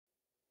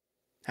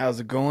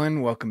How's it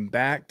going? Welcome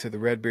back to the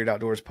RedBeard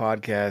Outdoors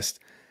podcast.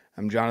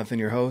 I'm Jonathan,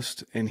 your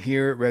host, and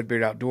here at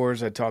RedBeard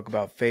Outdoors, I talk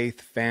about faith,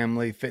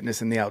 family,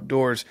 fitness, and the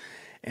outdoors.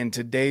 And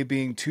today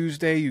being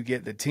Tuesday, you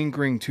get the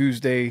Tinkering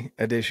Tuesday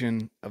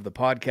edition of the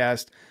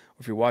podcast.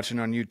 If you're watching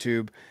on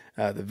YouTube,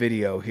 the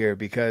video here,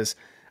 because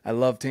I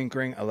love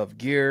tinkering, I love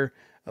gear,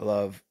 I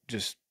love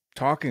just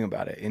talking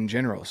about it in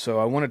general. So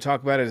I want to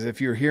talk about it as if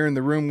you're here in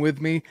the room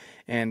with me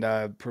and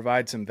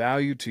provide some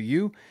value to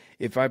you.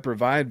 If I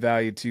provide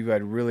value to you,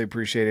 I'd really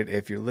appreciate it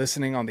if you're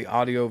listening on the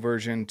audio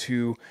version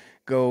to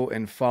go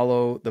and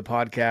follow the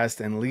podcast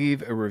and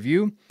leave a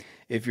review.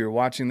 If you're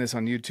watching this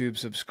on YouTube,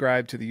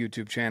 subscribe to the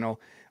YouTube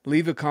channel.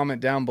 Leave a comment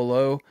down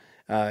below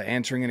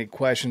answering any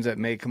questions that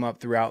may come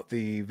up throughout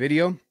the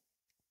video.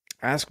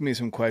 Ask me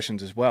some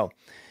questions as well.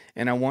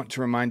 And I want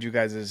to remind you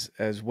guys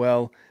as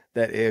well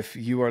that if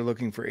you are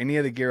looking for any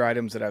of the gear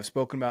items that I've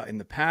spoken about in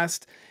the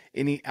past,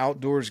 any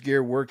outdoors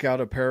gear,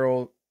 workout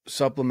apparel,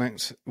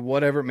 supplements,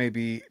 whatever it may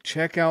be,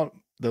 check out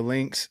the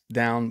links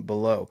down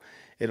below.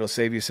 It'll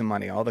save you some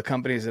money. All the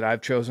companies that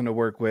I've chosen to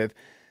work with,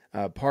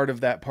 part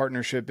of that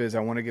partnership is I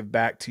want to give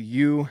back to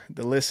you,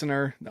 the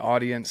listener, the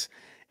audience,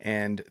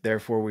 and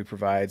therefore we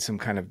provide some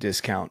kind of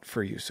discount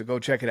for you. So go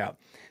check it out.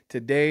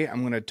 Today, I'm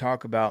going to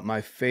talk about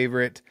my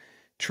favorite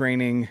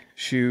training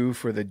shoe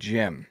for the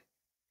gym.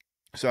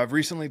 So I've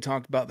recently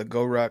talked about the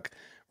Go Ruck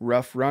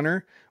Rough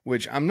Runner,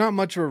 which I'm not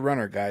much of a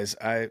runner, guys.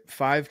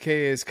 5K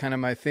is kind of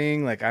my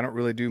thing. Like, I don't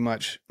really do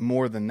much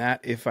more than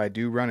that. If I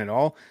do run at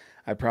all,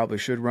 I probably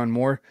should run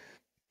more.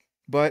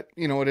 But,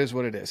 you know, it is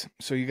what it is.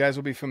 So you guys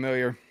will be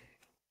familiar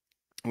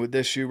with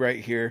this shoe right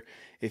here.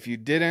 If you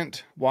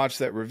didn't watch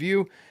that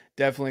review,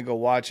 definitely go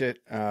watch it.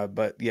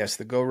 But yes,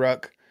 the Go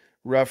Ruck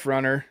Rough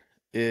Runner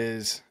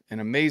is an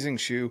amazing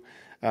shoe.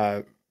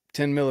 10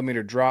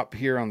 millimeter drop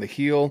here on the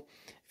heel.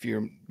 If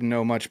you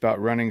know much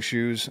about running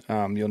shoes,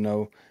 you'll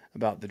know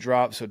about the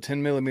drop. So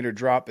 10 millimeter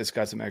drop, it's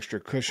got some extra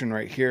cushion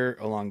right here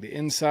along the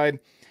inside.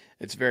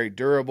 It's very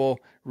durable,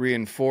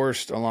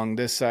 reinforced along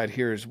this side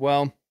here as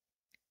well.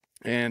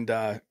 And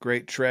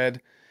great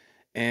tread.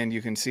 And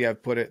you can see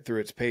I've put it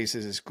through its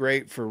paces. It's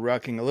great for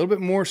rucking, a little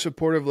bit more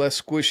supportive,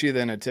 less squishy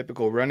than a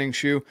typical running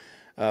shoe,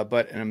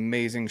 but an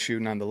amazing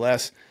shoe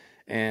nonetheless.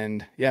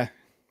 And yeah,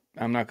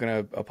 I'm not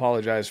going to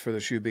apologize for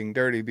the shoe being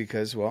dirty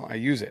because, well, I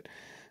use it.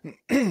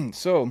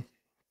 So,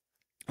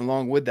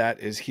 along with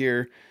that is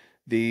here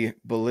the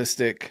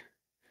Ballistic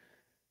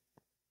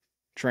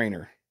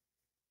Trainer.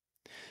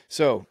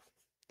 So,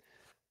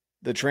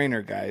 the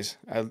Trainer, guys,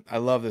 I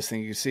love this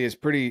thing. You see it's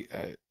pretty,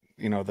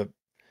 the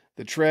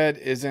tread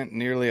isn't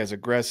nearly as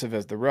aggressive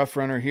as the Rough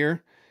Runner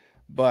here,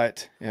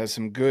 but it has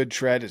some good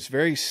tread. It's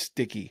very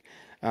sticky.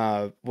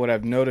 What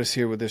I've noticed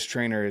here with this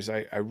trainer is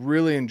I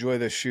really enjoy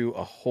this shoe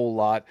a whole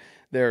lot.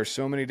 There are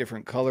so many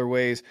different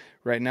colorways.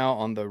 Right now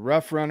on the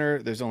Rough Runner,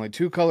 there's only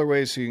 2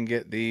 colorways, so you can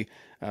get the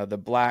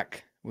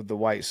black with the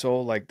white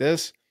sole like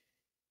this,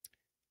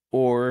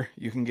 or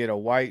you can get a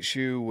white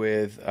shoe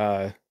with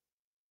the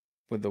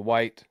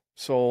white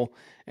sole,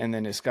 and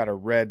then it's got a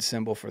red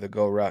symbol for the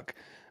Go Ruck.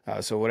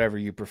 So whatever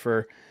you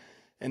prefer.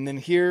 And then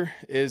here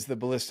is the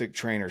Ballistic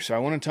Trainer. So I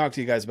want to talk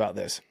to you guys about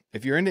this.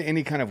 If you're into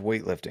any kind of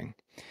weightlifting,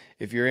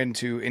 if you're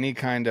into any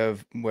kind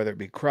of, whether it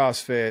be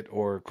CrossFit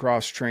or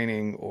cross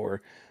training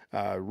or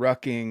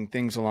rucking,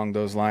 things along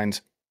those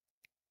lines,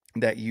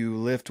 that you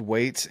lift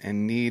weights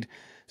and need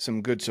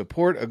some good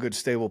support, a good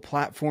stable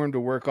platform to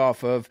work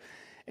off of,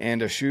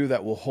 and a shoe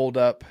that will hold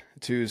up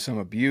to some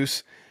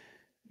abuse,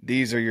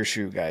 these are your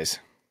shoe, guys.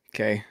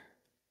 Okay.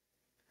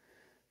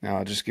 Now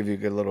I'll just give you a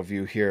good little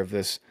view here of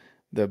this,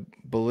 the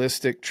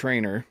Ballistic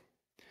Trainer,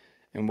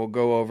 and we'll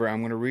go over. I'm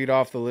going to read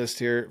off the list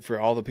here for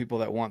all the people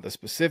that want the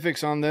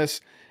specifics on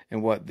this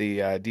and what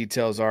the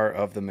details are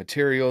of the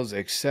materials,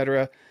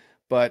 etc.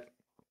 But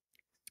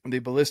the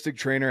Ballistic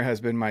Trainer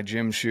has been my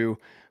gym shoe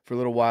for a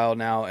little while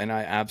now, and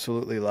I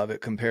absolutely love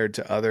it compared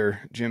to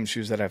other gym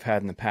shoes that I've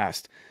had in the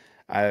past.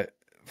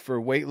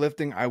 For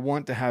weightlifting, I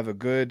want to have a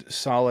good,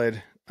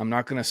 solid, I'm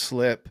not going to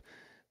slip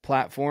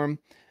platform.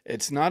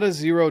 It's not a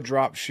 0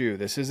 drop shoe.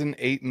 This is an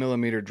 8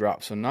 millimeter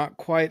drop, so not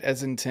quite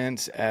as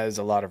intense as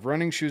a lot of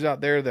running shoes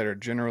out there that are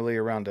generally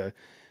around a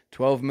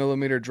 12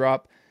 millimeter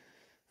drop.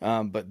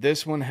 But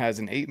this one has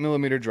an 8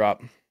 millimeter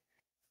drop.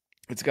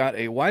 It's got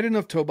a wide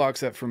enough toe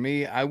box that for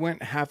me, I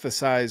went half a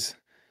size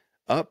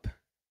up.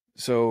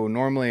 So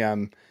normally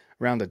I'm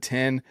around a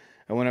 10.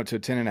 I went up to a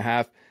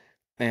 10.5.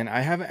 And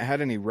I haven't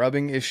had any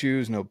rubbing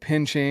issues, no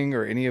pinching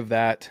or any of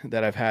that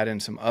I've had in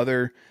some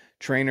other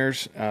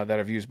trainers that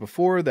I've used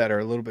before that are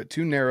a little bit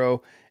too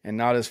narrow and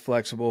not as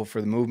flexible for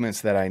the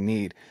movements that I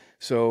need.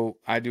 So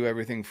I do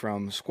everything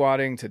from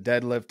squatting to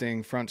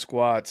deadlifting, front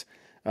squats,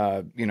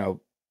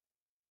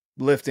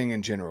 lifting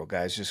in general,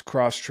 guys, just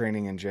cross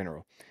training in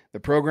general. The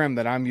program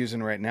that I'm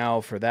using right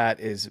now for that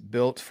is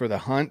Built for the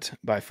Hunt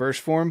by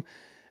Phorm.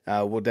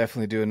 We'll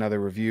definitely do another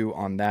review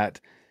on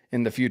that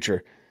in the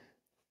future.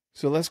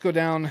 So let's go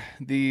down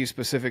the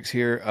specifics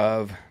here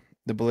of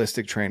the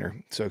Ballistic Trainer.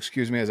 So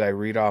excuse me as I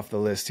read off the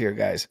list here,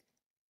 guys.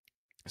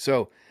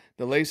 So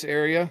the lace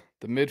area,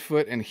 the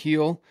midfoot and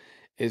heel,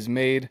 is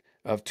made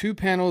of 2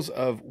 panels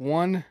of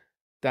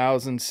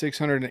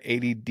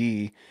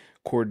 1680D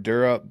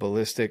Cordura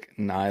ballistic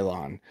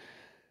nylon.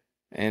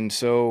 And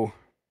so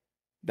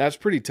that's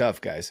pretty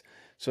tough, guys.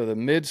 So the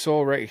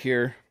midsole right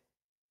here,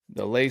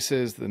 the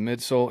laces, the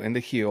midsole, and the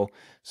heel,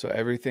 so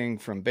everything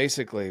from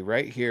basically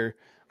right here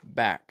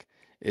back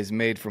is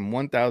made from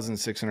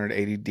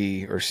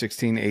 1680D or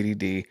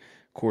 1680D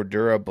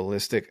Cordura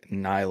ballistic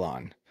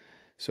nylon.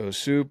 So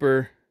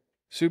super,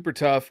 super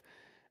tough,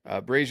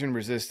 abrasion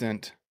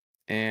resistant,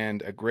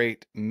 and a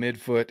great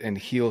midfoot and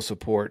heel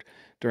support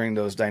during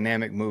those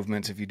dynamic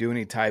movements. If you do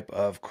any type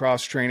of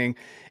cross training,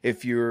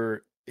 if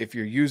you're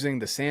using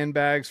the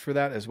sandbags for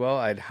that as well,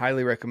 I'd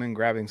highly recommend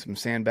grabbing some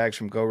sandbags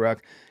from Go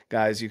Ruck.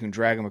 Guys, you can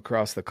drag them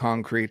across the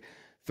concrete,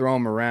 throw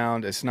them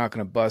around. It's not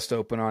going to bust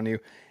open on you.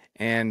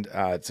 And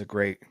it's a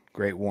great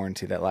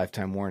warranty, that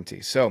lifetime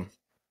warranty. So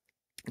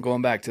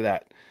going back to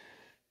that,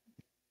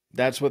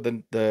 that's what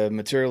the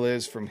material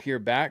is from here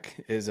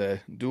back, is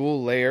a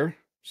dual layer.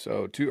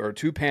 So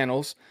two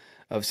panels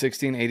of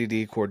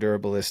 1680D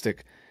Cordura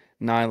ballistic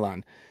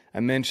nylon. I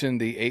mentioned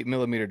the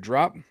 8mm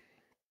drop.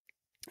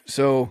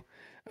 So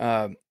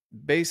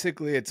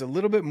basically it's a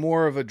little bit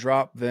more of a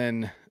drop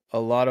than a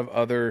lot of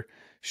other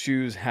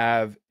shoes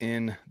have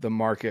in the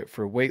market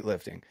for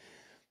weightlifting.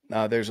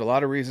 There's a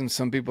lot of reasons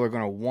some people are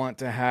going to want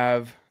to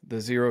have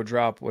the zero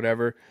drop,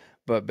 whatever,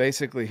 but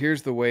basically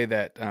here's the way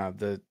that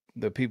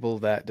the people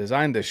that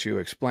designed this shoe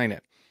explain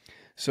it.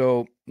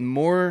 So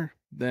more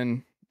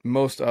than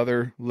most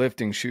other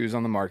lifting shoes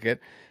on the market,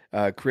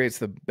 creates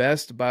the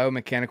best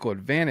biomechanical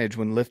advantage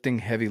when lifting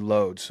heavy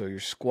loads. So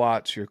your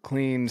squats, your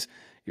cleans,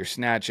 your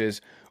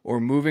snatches, or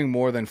moving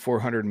more than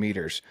 400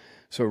 meters.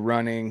 So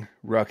running,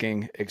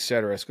 rucking,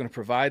 etc. It's going to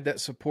provide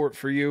that support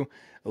for you,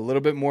 a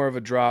little bit more of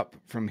a drop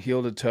from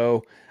heel to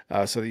toe,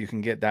 so that you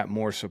can get that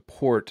more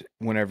support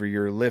whenever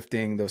you're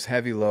lifting those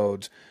heavy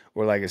loads,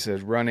 or like I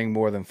said, running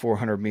more than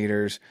 400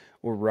 meters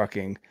or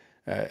rucking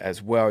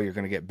as well. You're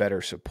going to get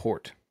better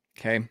support.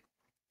 Okay.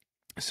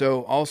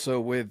 So also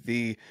with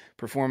the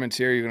performance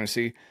here, you're going to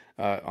see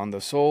on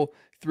the sole,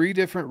 3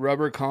 different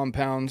rubber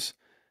compounds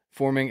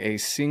forming a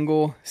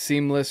single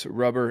seamless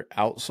rubber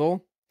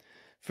outsole.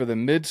 For the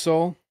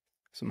midsole,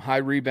 some high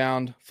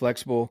rebound,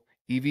 flexible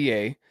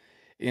EVA.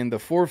 In the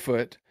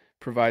forefoot,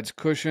 provides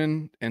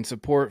cushion and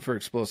support for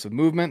explosive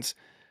movements.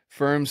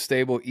 Firm,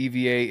 stable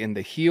EVA in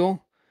the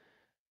heel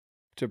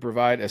to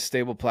provide a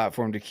stable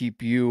platform to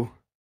keep you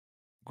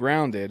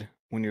grounded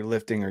when you're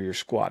lifting or you're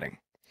squatting.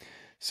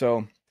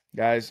 So,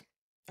 guys,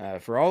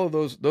 for all of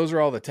those are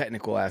all the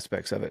technical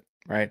aspects of it,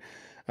 right?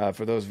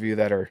 For those of you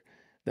that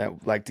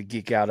like to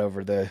geek out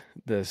over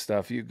the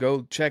stuff, you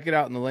go check it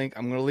out in the link.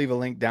 I'm going to leave a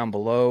link down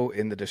below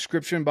in the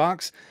description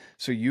box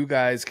so you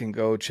guys can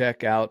go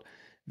check out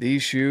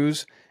these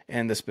shoes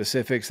and the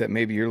specifics that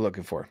maybe you're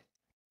looking for.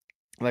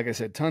 Like I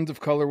said, tons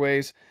of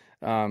colorways,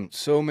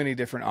 so many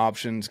different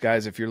options.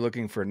 Guys, if you're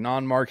looking for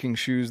non-marking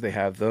shoes, they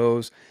have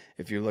those.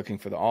 If you're looking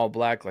for the all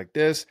black like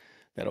this,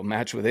 that'll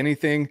match with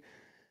anything,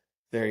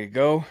 there you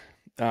go.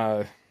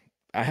 I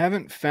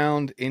haven't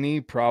found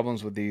any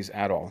problems with these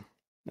at all.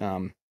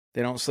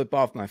 They don't slip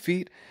off my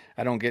feet.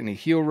 I don't get any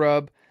heel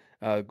rub.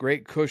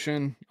 Great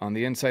cushion on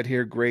the inside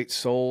here. Great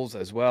soles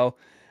as well.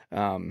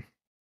 I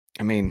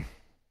mean,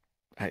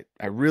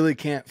 I really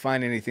can't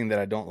find anything that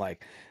I don't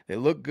like. They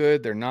look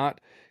good. They're not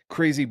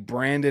crazy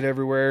branded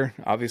everywhere.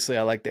 Obviously,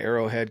 I like the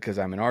arrowhead because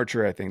I'm an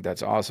archer. I think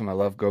that's awesome. I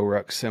love Go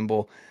Ruck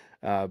symbol.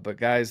 But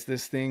guys,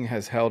 this thing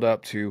has held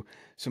up to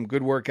some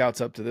good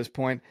workouts up to this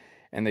point,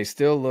 and they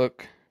still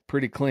look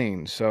pretty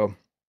clean. So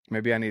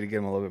maybe I need to get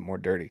them a little bit more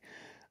dirty.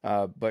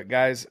 But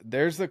guys,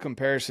 there's the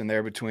comparison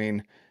there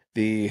between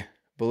the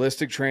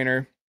Ballistic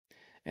Trainer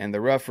and the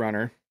Rough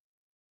Runner.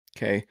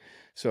 Okay,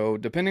 so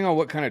depending on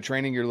what kind of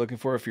training you're looking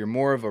for, if you're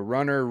more of a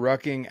runner,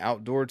 rucking,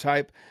 outdoor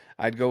type,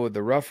 I'd go with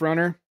the Rough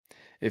Runner.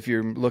 If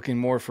you're looking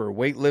more for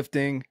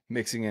weightlifting,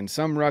 mixing in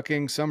some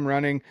rucking, some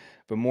running,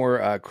 but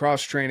more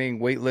cross-training,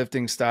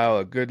 weightlifting style,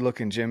 a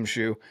good-looking gym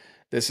shoe,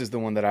 this is the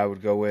one that I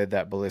would go with,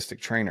 that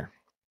Ballistic Trainer.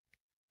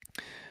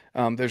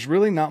 There's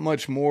really not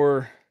much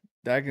more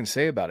that I can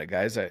say about it,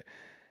 guys.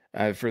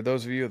 For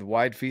those of you with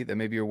wide feet that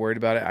maybe you're worried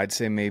about it, I'd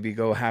say maybe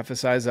go half a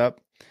size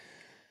up.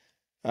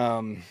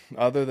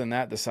 Other than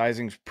that, the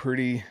sizing's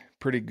pretty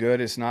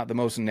good. It's not the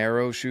most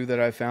narrow shoe that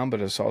I've found,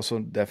 but it's also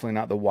definitely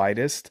not the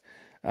widest.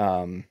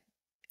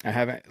 I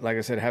haven't, like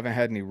I said, haven't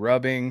had any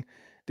rubbing.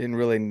 Didn't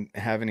really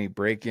have any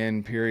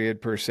break-in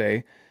period per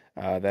se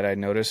that I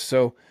noticed.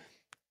 So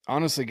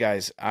honestly,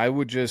 guys, I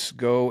would just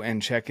go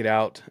and check it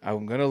out.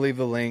 I'm going to leave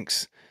the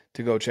links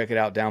to go check it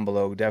out down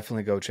below.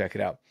 Definitely go check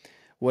it out.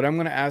 What I'm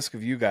going to ask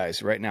of you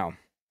guys right now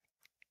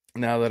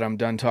that I'm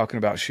done talking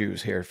about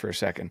shoes here for a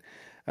second,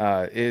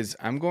 is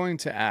I'm going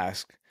to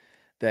ask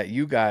that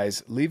you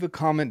guys leave a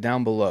comment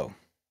down below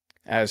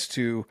as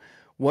to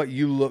what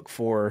you look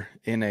for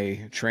in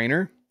a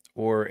trainer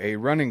or a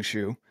running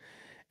shoe,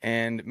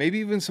 and maybe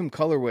even some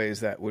colorways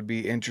that would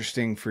be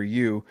interesting for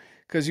you,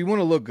 because you want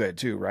to look good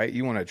too, right?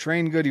 You want to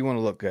train good, you want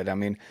to look good. I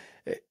mean,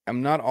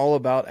 I'm not all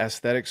about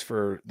aesthetics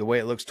for the way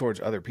it looks towards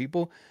other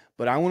people,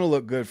 but I want to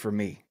look good for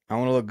me. I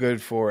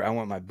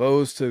want my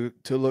bows to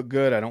look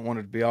good. I don't want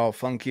it to be all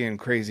funky and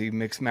crazy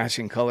mixed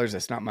matching colors.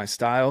 That's not my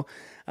style.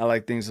 I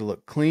like things to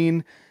look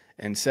clean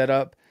and set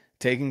up,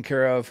 taken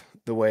care of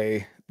the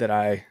way that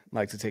I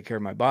like to take care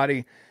of my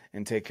body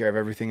and take care of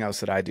everything else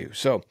that I do.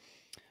 So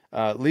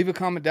leave a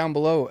comment down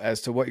below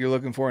as to what you're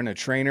looking for in a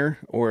trainer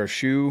or a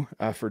shoe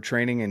for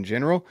training in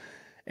general.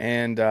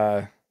 And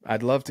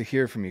I'd love to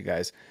hear from you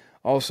guys.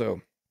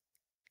 Also,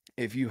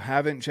 if you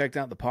haven't checked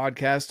out the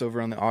podcast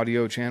over on the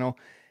audio channel,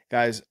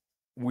 guys,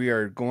 we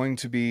are going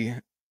to be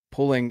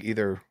pulling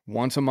either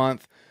once a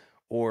month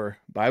or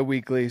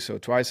bi-weekly, so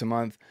twice a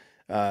month,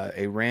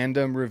 a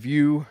random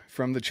review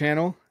from the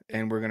channel.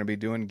 And we're going to be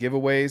doing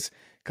giveaways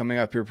coming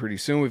up here pretty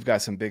soon. We've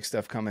got some big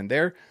stuff coming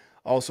there.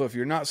 Also, if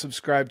you're not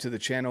subscribed to the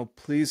channel,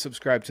 please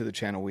subscribe to the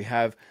channel. We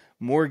have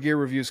more gear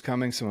reviews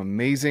coming, some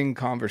amazing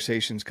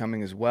conversations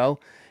coming as well.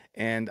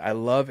 And I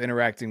love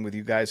interacting with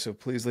you guys, so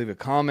please leave a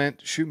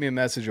comment, shoot me a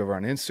message over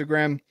on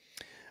Instagram.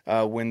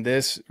 When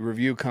this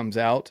review comes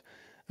out,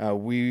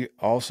 we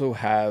also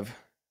have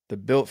the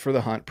Built for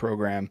the Hunt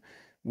program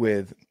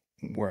with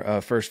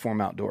First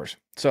Phorm Outdoors.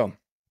 So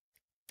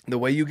the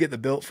way you get the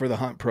Built for the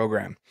Hunt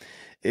program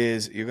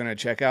is you're going to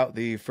check out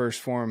the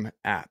First Phorm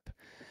app.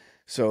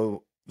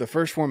 So the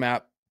First Phorm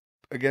app,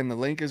 again, the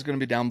link is going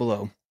to be down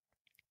below.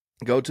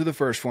 Go to the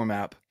First Phorm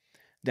app,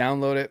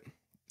 download it,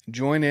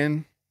 join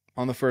in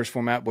on the First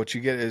Phorm app. What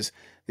you get is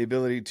the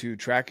ability to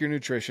track your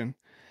nutrition.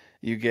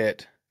 You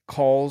get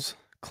calls,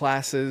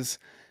 classes,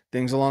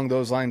 things along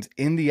those lines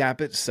in the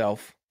app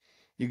itself.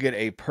 You get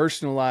a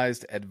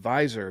personalized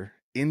advisor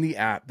in the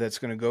app that's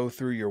going to go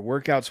through your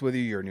workouts with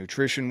you, your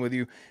nutrition with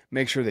you,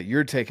 make sure that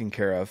you're taken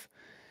care of,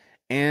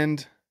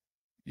 and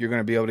you're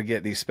going to be able to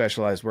get these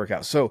specialized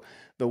workouts. So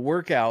the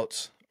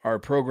workouts are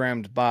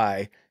programmed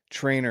by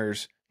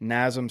trainers,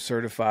 NASM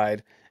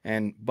certified,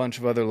 and a bunch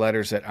of other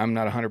letters that I'm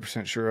not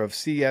 100% sure of,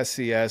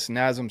 CSCS,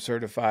 NASM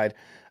certified,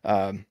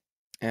 and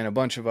a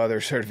bunch of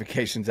other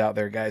certifications out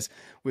there, guys.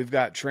 We've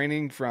got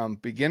training from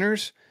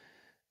beginners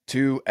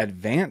to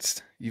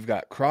advanced. You've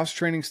got cross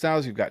training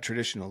styles. You've got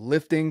traditional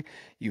lifting.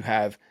 You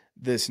have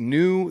these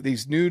new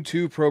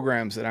 2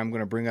 programs that I'm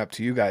going to bring up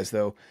to you guys,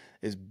 though,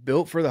 is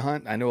Built for the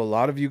Hunt. I know a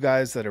lot of you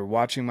guys that are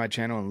watching my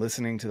channel and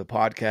listening to the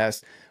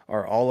podcast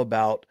are all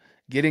about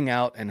getting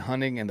out and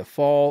hunting in the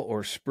fall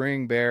or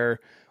spring bear,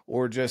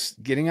 or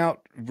just getting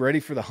out ready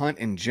for the hunt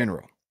in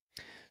general.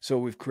 So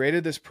we've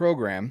created this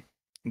program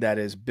that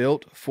is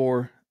Built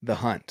for the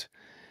Hunt,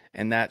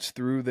 and that's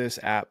through this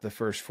app, the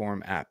First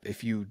Phorm app.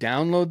 If you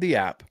download the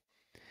app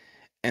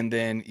and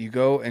then you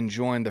go and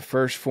join the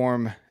First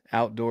Phorm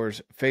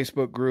Outdoors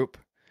Facebook group,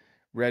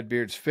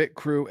 RedBeard's Fit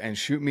Crew, and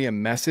shoot me a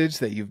message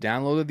that you've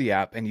downloaded the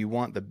app and you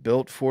want the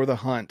Built for the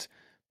Hunt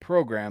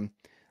program,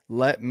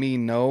 let me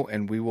know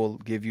and we will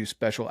give you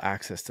special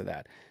access to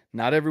that.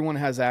 Not everyone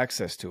has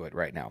access to it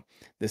right now.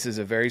 This is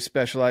a very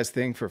specialized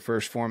thing for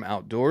First Phorm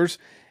Outdoors,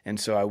 and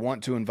so I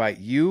want to invite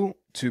you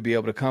to be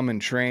able to come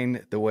and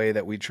train the way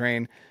that we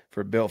train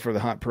for Built for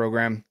the Hunt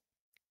program.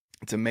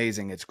 It's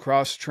amazing. It's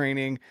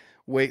cross-training,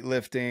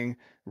 weightlifting,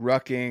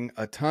 rucking,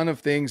 a ton of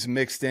things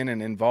mixed in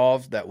and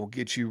involved that will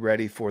get you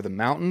ready for the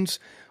mountains,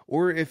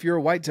 or if you're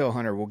a whitetail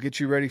hunter, we'll get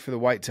you ready for the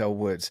whitetail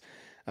woods.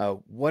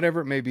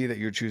 Whatever it may be that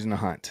you're choosing to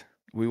hunt,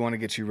 we want to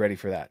get you ready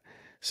for that.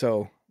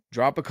 So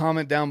drop a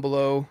comment down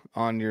below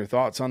on your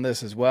thoughts on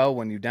this as well.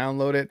 When you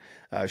download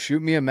it,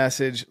 shoot me a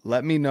message.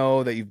 Let me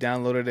know that you've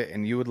downloaded it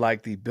and you would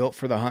like the Built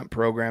for the Hunt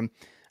program.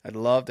 I'd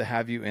love to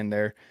have you in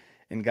there.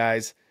 And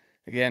guys,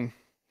 again,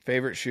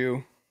 favorite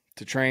shoe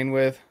to train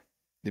with,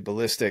 the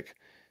Ballistic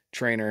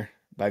Trainer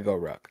by Go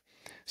Ruck.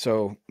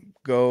 So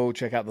go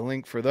check out the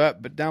link for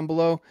that. But down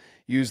below,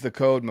 use the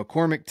code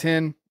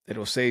McCormick10.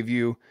 It'll save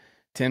you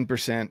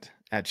 10%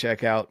 at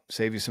checkout,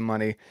 save you some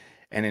money.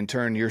 And in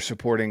turn, you're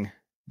supporting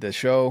the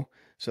show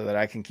so that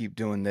I can keep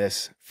doing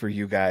this for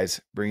you guys,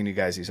 bringing you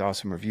guys these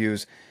awesome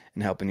reviews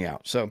and helping you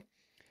out. So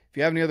if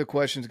you have any other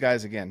questions,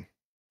 guys, again,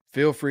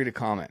 feel free to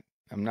comment.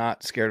 I'm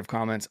not scared of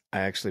comments. I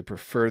actually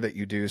prefer that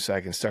you do so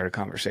I can start a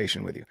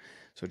conversation with you.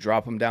 So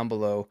drop them down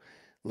below.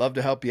 Love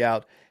to help you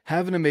out.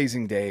 Have an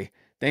amazing day.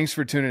 Thanks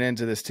for tuning in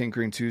to this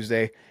Tinkering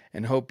Tuesday,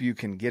 and hope you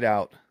can get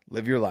out,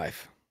 live your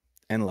life,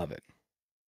 and love it.